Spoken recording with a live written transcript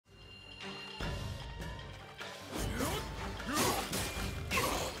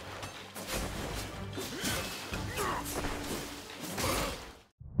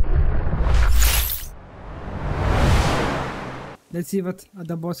Let's see what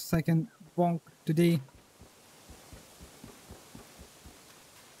other bosses I can bonk today.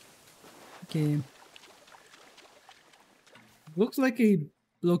 Okay. Looks like a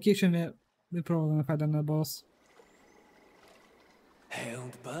location where we probably had another boss.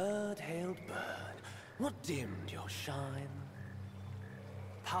 Hailed bird, what dimmed your shine?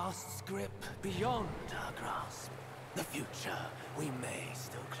 Past's grip beyond our grasp. The future we may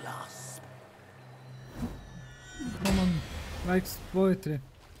still clasp. Someone likes poetry.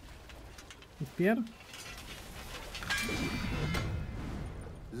 Is Pierre?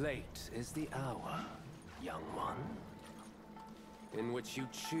 Late is the hour, young one, in which you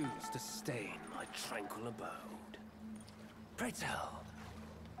choose to stain my tranquil abode. Pray tell,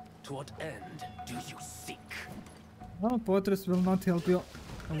 to what end do you seek? No, poetries will not help you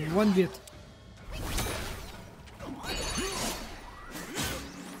one bit.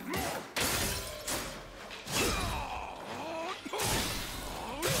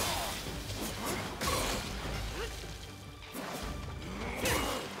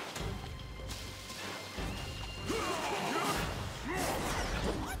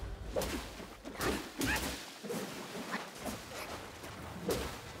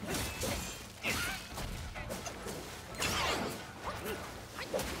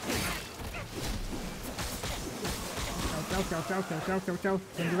 Ciao.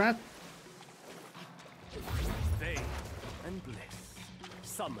 Can you do that? Fame and bliss,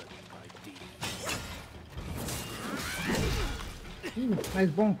 summoned by deeds. Ooh, nice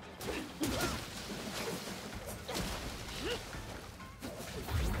bonk.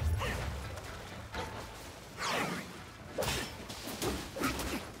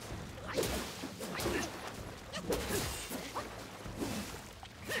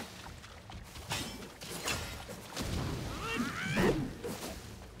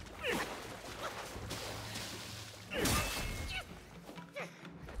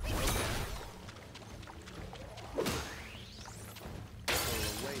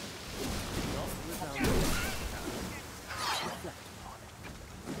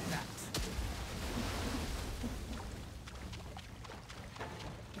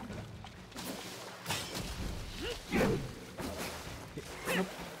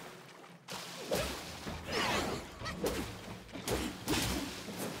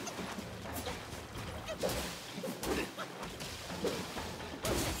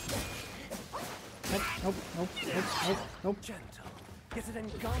 Nope. Gentle, yet it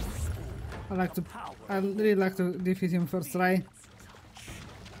engulfs all. I really like to defeat him first try.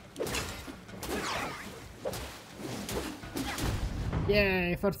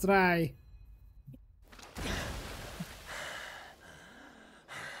 Yay, first try.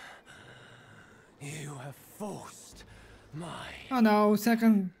 You have forced my... Oh no,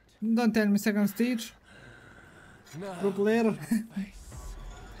 second, don't tell me second stage. No. Pro player.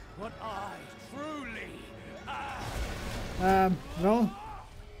 What I truly am. Well,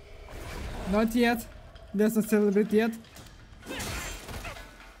 not yet. Let's not celebrate yet.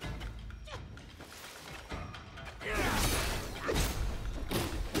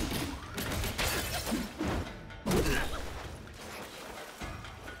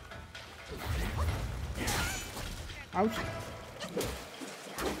 Ouch.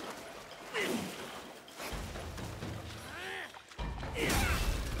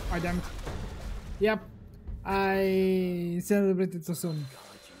 Oh, damn it. Yep. I celebrated so soon.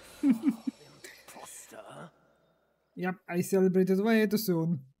 Yep, I celebrated way too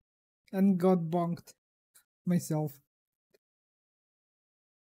soon. And got bonked myself.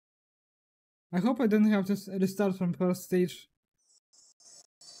 I hope I don't have to restart from first stage.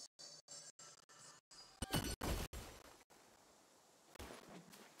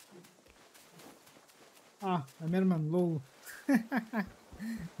 Ah, a merman, lol.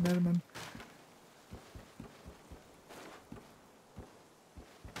 Merman.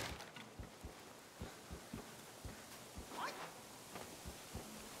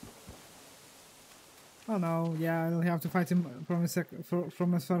 Oh no, yeah, I'll have to fight him from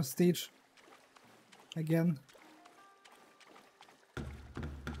his first stage. Again.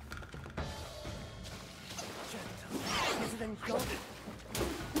 Gentle, is it engulfed?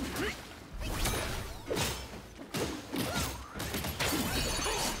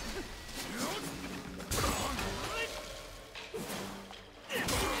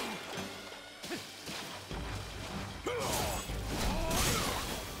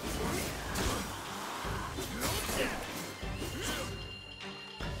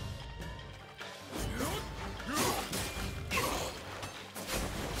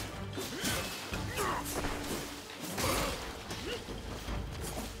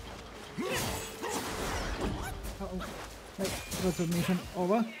 transformation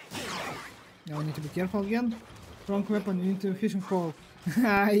over. Now we need to be careful again. Wrong weapon, you need to fishing pole.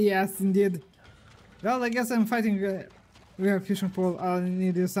 Yes, indeed. Well, I guess I'm fighting with a fishing pole. I'll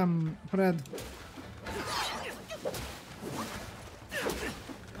need some thread.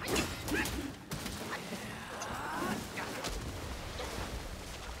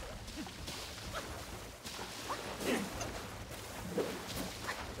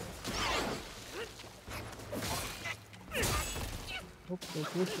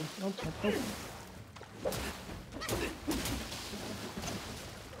 Oh.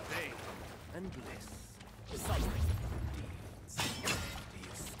 Pain and bliss. Some deeds. Do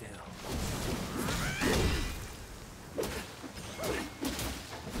you still?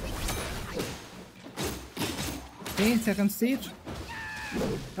 Okay, second stage.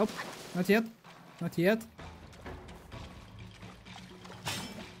 Nope, not yet. Not yet.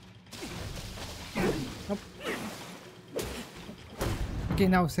 Nope. Okay,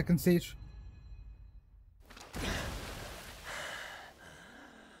 now second stage.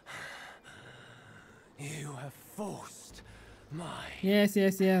 You have forced my... Yes.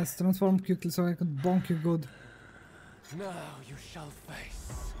 Transform quickly so I could bonk you good. Now you shall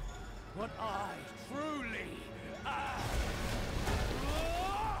face what I truly am.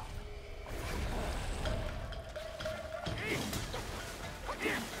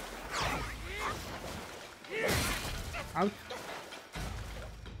 Ouch.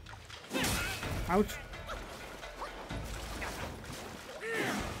 Ouch.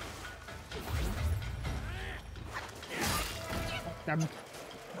 Damn it.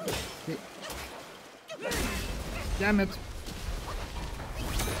 Okay. Damn it.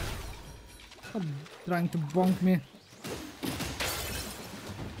 Stop trying to bonk me.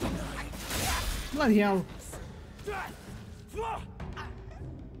 Bloody hell.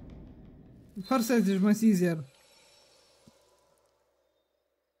 First stage is much easier.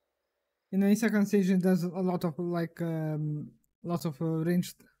 In the second stage it does a lot of like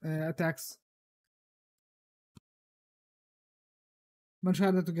ranged attacks. Much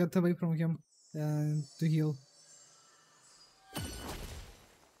harder to get away from him to heal.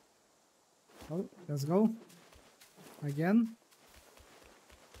 Oh, let's go. Again.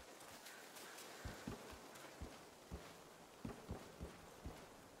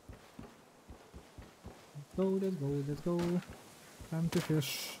 Let's go. Time to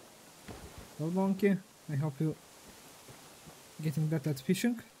fish. Well, monkey, I hope you getting better at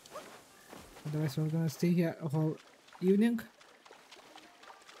fishing. Otherwise we're gonna stay here a whole evening.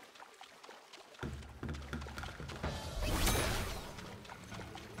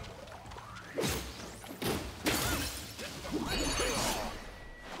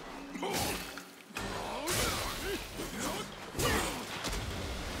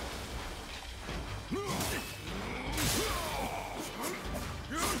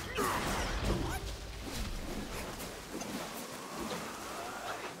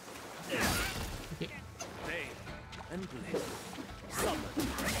 And bliss. Summon.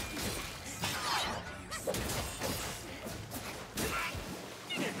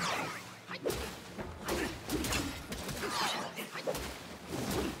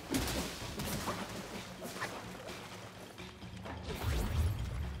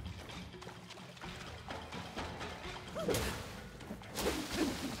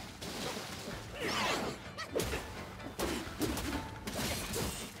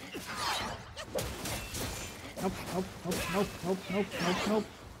 Nope.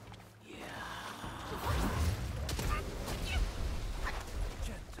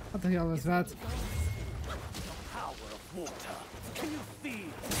 What the hell is that? Power of water. Can you feel?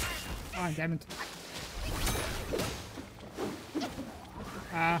 Ah, damn it.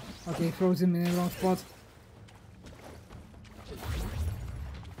 Ah, okay, froze him in the wrong spot.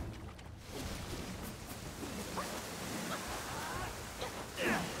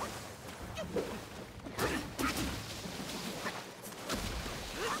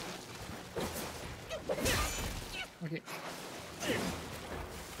 Okay.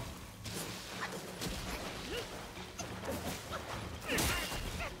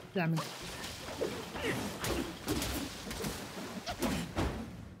 Damn it.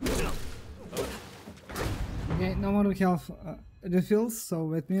 Okay, no more health refills, so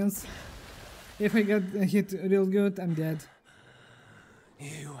that means if I get hit real good, I'm dead.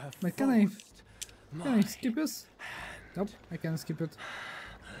 You have But can I skip this? Nope, I can't skip it.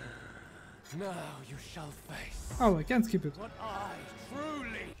 Now you shall face. Oh, I can't skip it. What I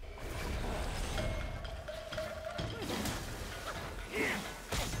truly.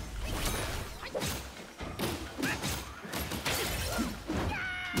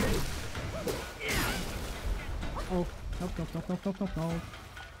 Oh, nope. nope, nope, nope, nope, nope.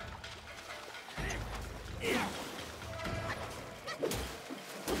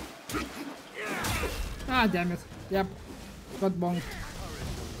 Ah, damn it. Yep. Got bonked.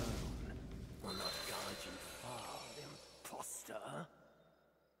 Will not guide you far, imposter.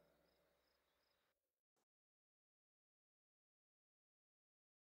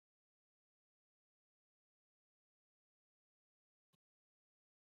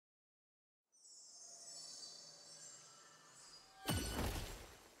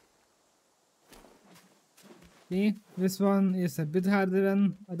 See, this one is a bit harder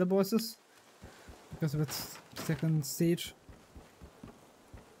than other bosses because of its second stage.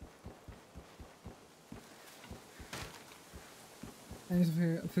 I need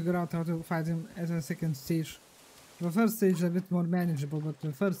to figure out how to fight him as a second stage. The first stage is a bit more manageable, but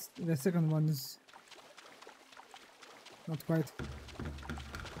the second one is not quite.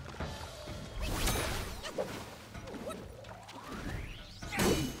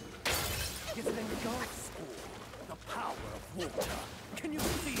 Is it in God's school? The power of water. Can you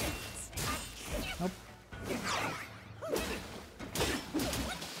see it? Nope.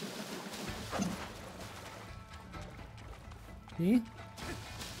 See?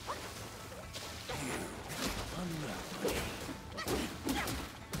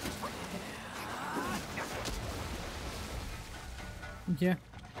 Yeah.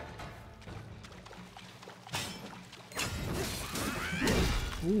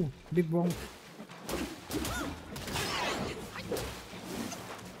 Ooh, big bomb.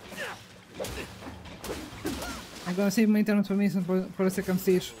 I'm gonna save my transformation for the second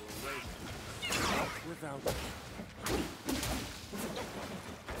stage. Without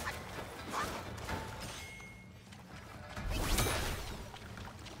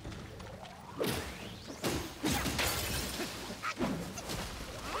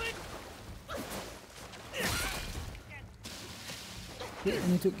Okay, I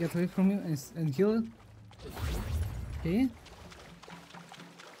need to get away from you and heal it. Okay.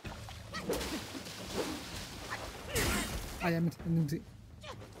 I am it. I need to.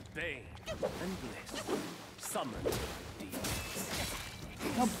 bane and bliss. Summon demons.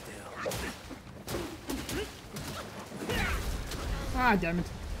 Nope. Still Ah, damn it.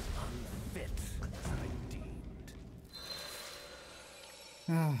 unfit as I deemed.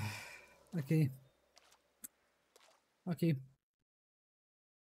 Ah, okay. Okay.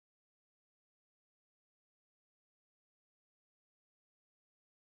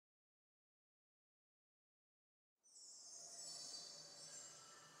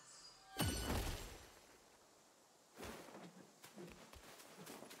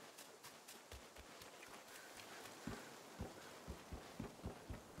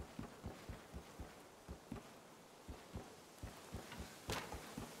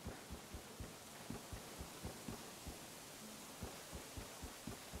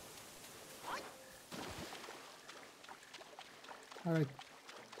 All right.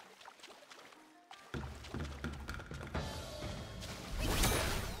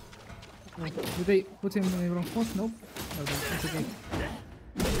 Oh, did they put him in the wrong spot? Nope. No, that's okay.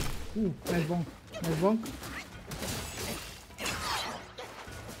 Ooh, nice bonk. Nice bonk.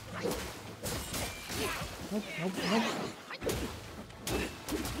 Nope, nope, nope.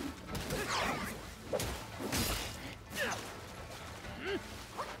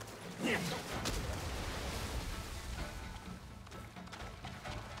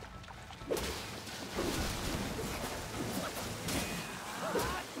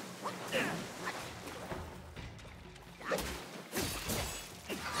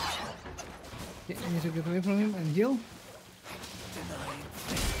 Okay, I need to get away from him and heal.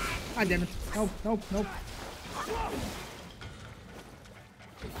 Ah, damn it. Nope, nope, nope.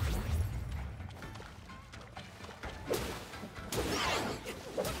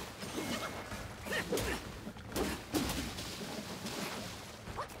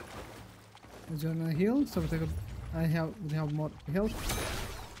 I'm gonna heal so that I would have more health.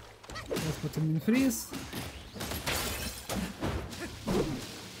 Let's put him in freeze.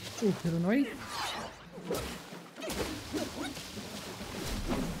 Ooh, he ran away. A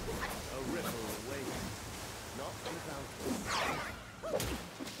ripple awakens, not without.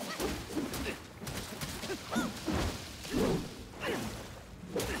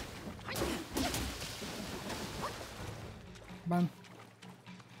 Ban.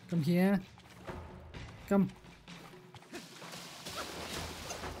 Come here. Come.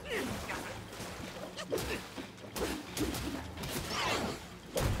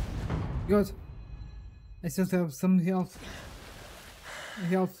 Good. I still have some health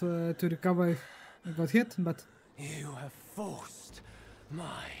to recover if I got hit, but You have forced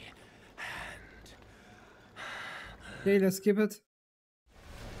my hand. Okay, let's skip it.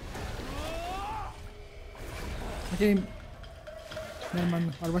 Okay,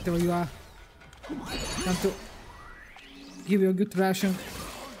 Merman, or whatever you are. Time to give you a good thrashing.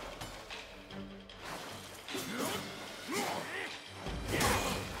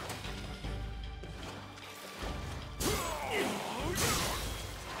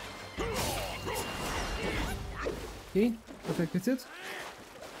 Okay, perfect, that's it.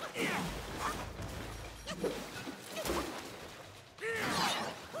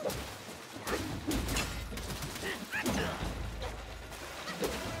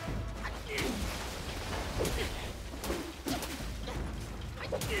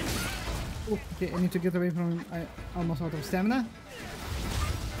 Oh, okay, I need to get away from him. I almost out of stamina.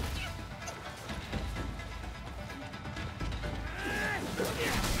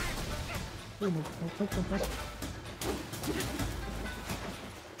 Oh, no. Nope,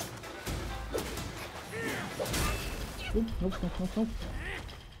 nope. Nope.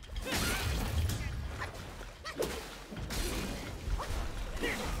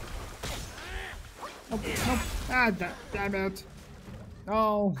 Ah, damn it.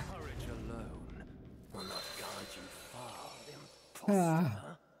 Oh. Courage alone will not guide you far, Ah.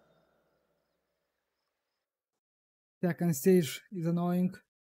 imposter. Second stage is annoying.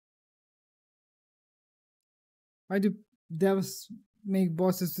 Why do devs make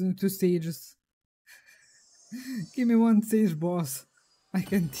bosses in 2 stages? Give me 1 stage boss. I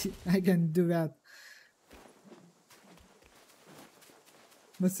can do that.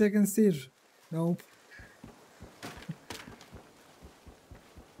 But second stage, nope.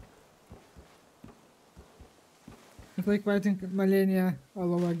 It's like fighting Malenia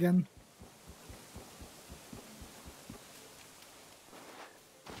all over again.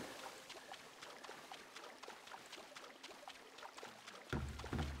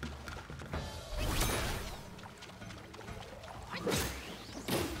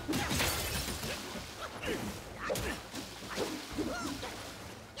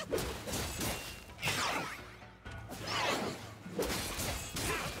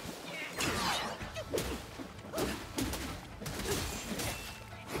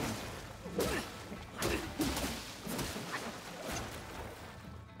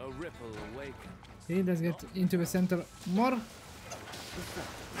 Okay, let's get into the center more.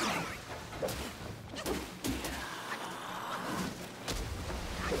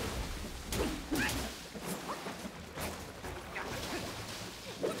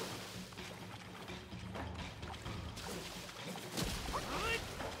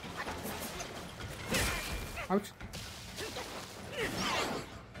 Ouch.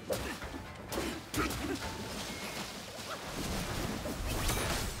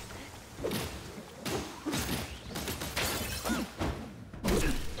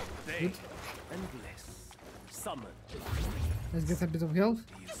 Good. And bliss. Summoned. Let's get a bit of health.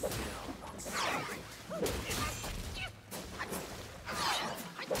 You still not sorry.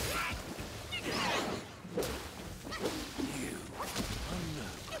 You are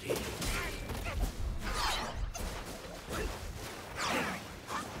nobody.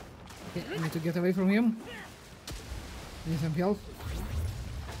 Okay, I need to get away from him. Need some health.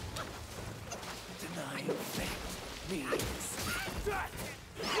 Denying fate means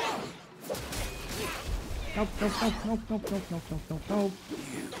Nope.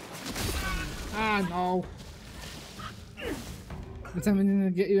 Ah, no. But I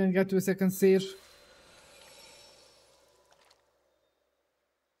didn't even get to a second stage.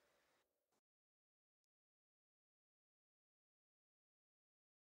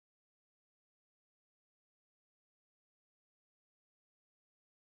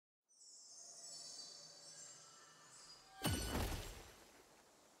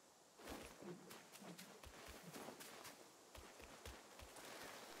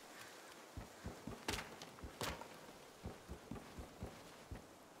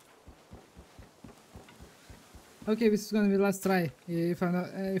 Okay, this is gonna be the last try.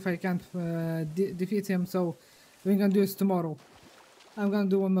 If I can't defeat him, so we're gonna do this tomorrow. I'm gonna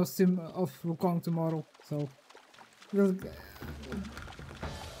do one more sim of Wukong tomorrow, so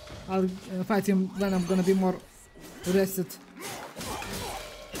I'll fight him when I'm gonna be more rested.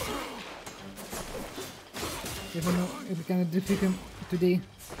 If I can defeat him today.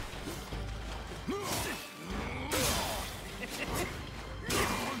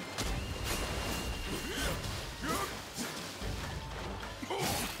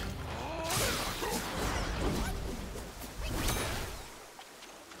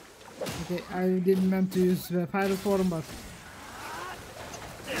 Okay, I didn't meant to use the fire form, but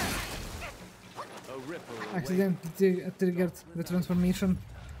accidentally triggered the transformation.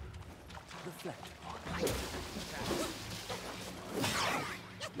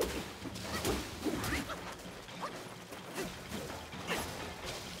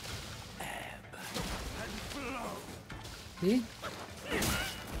 See?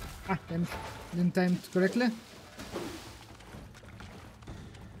 Ah, damn it. Didn't time it correctly.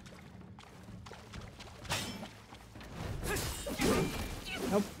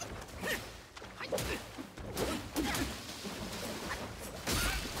 Nope.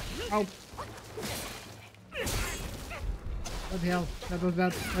 Ow. What the hell? That was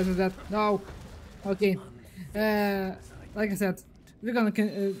bad. That was bad. No. Okay. Like I said, we're gonna.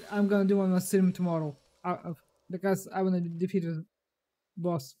 I'm gonna do one more stream tomorrow. Because I wanna defeat this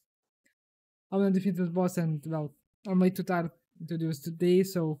boss. I wanna defeat this boss, and well, I'm way too tired to do this today,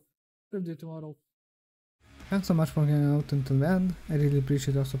 so we'll do it tomorrow. Thanks so much for hanging out until the end. I really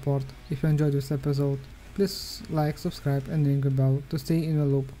appreciate your support. If you enjoyed this episode, please like, subscribe and ring the bell to stay in the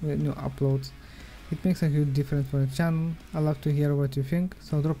loop with new uploads. It makes a huge difference for the channel. I love to hear what you think,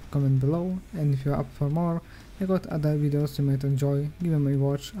 so drop a comment below, and if you're up for more, I got other videos you might enjoy. Give them a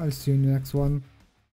watch. I'll see you in the next one.